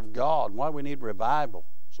fire of God, why we need revival.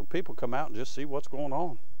 So people come out and just see what's going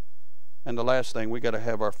on. And the last thing, we got to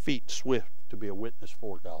have our feet swift to be a witness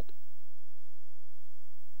for God.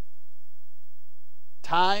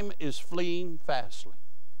 Time is fleeing fastly.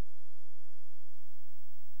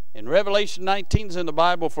 And Revelation 19 is in the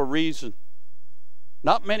Bible for a reason.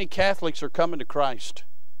 Not many Catholics are coming to Christ.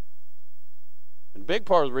 And a big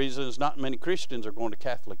part of the reason is not many Christians are going to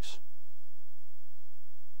Catholics.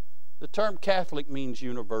 The term Catholic means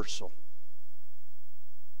universal.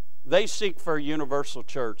 They seek for a universal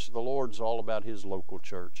church. The Lord's all about His local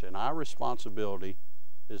church. And our responsibility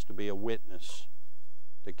is to be a witness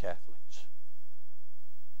to Catholics,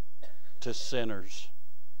 to sinners,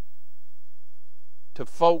 to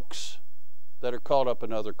folks that are caught up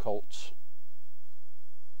in other cults.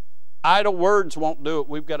 Idle words won't do it.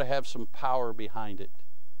 We've got to have some power behind it.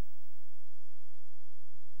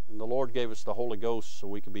 And the Lord gave us the Holy Ghost so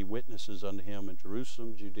we could be witnesses unto Him in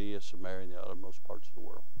Jerusalem, Judea, Samaria, and the uttermost parts of the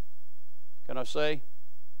world. Can I say,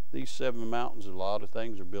 these 7 mountains, a lot of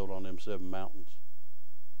things are built on them 7 mountains.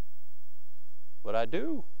 But I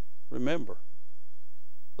do remember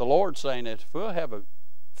the Lord saying that if we'll have a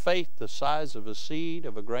faith the size of a seed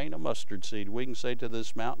of a grain of mustard seed, we can say to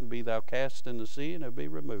this mountain, be thou cast in the sea, and it'll be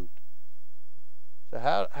removed. So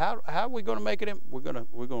how are we going to make it? We're going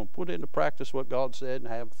to put into practice what God said and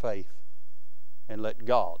have faith, and let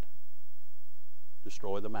God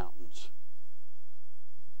destroy the mountains.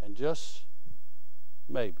 And just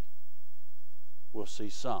maybe we'll see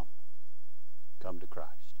some come to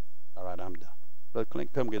Christ. All right, I'm done. Brother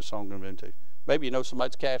Clint, come get a song to into. Maybe you know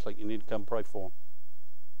somebody's Catholic. You need to come pray for them.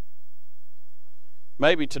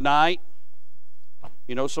 Maybe tonight,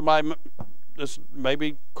 you know somebody that's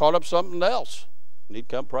maybe caught up something else. You need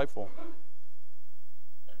to come pray for them.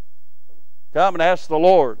 Come and ask the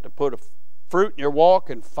Lord to put a fruit in your walk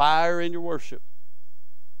and fire in your worship,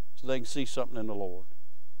 so they can see something in the Lord,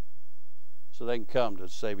 so they can come to the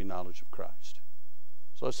saving knowledge of Christ.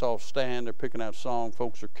 So let's all stand. They're picking out a song.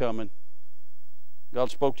 Folks are coming. God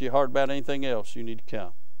spoke to your heart about anything else, you need to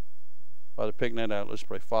come. While they're picking that out, let's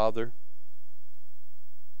pray. Father,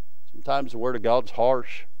 sometimes the Word of God's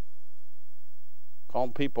harsh.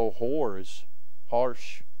 Calling people whore is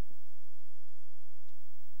harsh.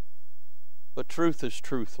 But truth is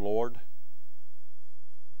truth, Lord.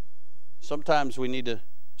 Sometimes we need to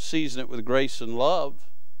season it with grace and love,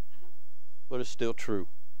 but it's still true.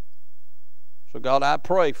 So God, I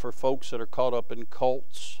pray for folks that are caught up in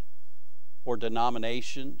cults or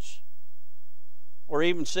denominations, or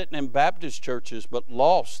even sitting in Baptist churches but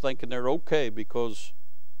lost, thinking they're okay because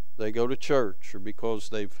they go to church or because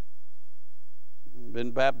they've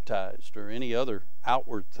been baptized or any other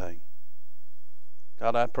outward thing.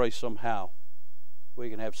 God, I pray somehow we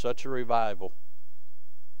can have such a revival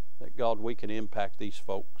that, God, we can impact these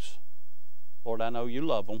folks. Lord, I know you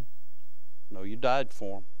love them. I know you died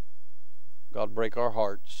for them. God, break our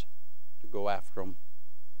hearts to go after them.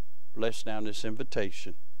 Bless now this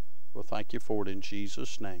invitation. We'll thank you for it in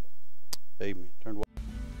Jesus' name. Amen.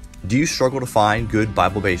 Do you struggle to find good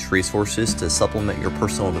Bible-based resources to supplement your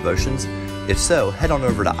personal devotions? If so, head on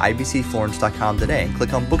over to ibcflorence.com today and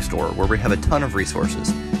click on Bookstore, where we have a ton of resources.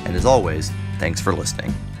 And as always, thanks for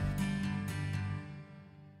listening.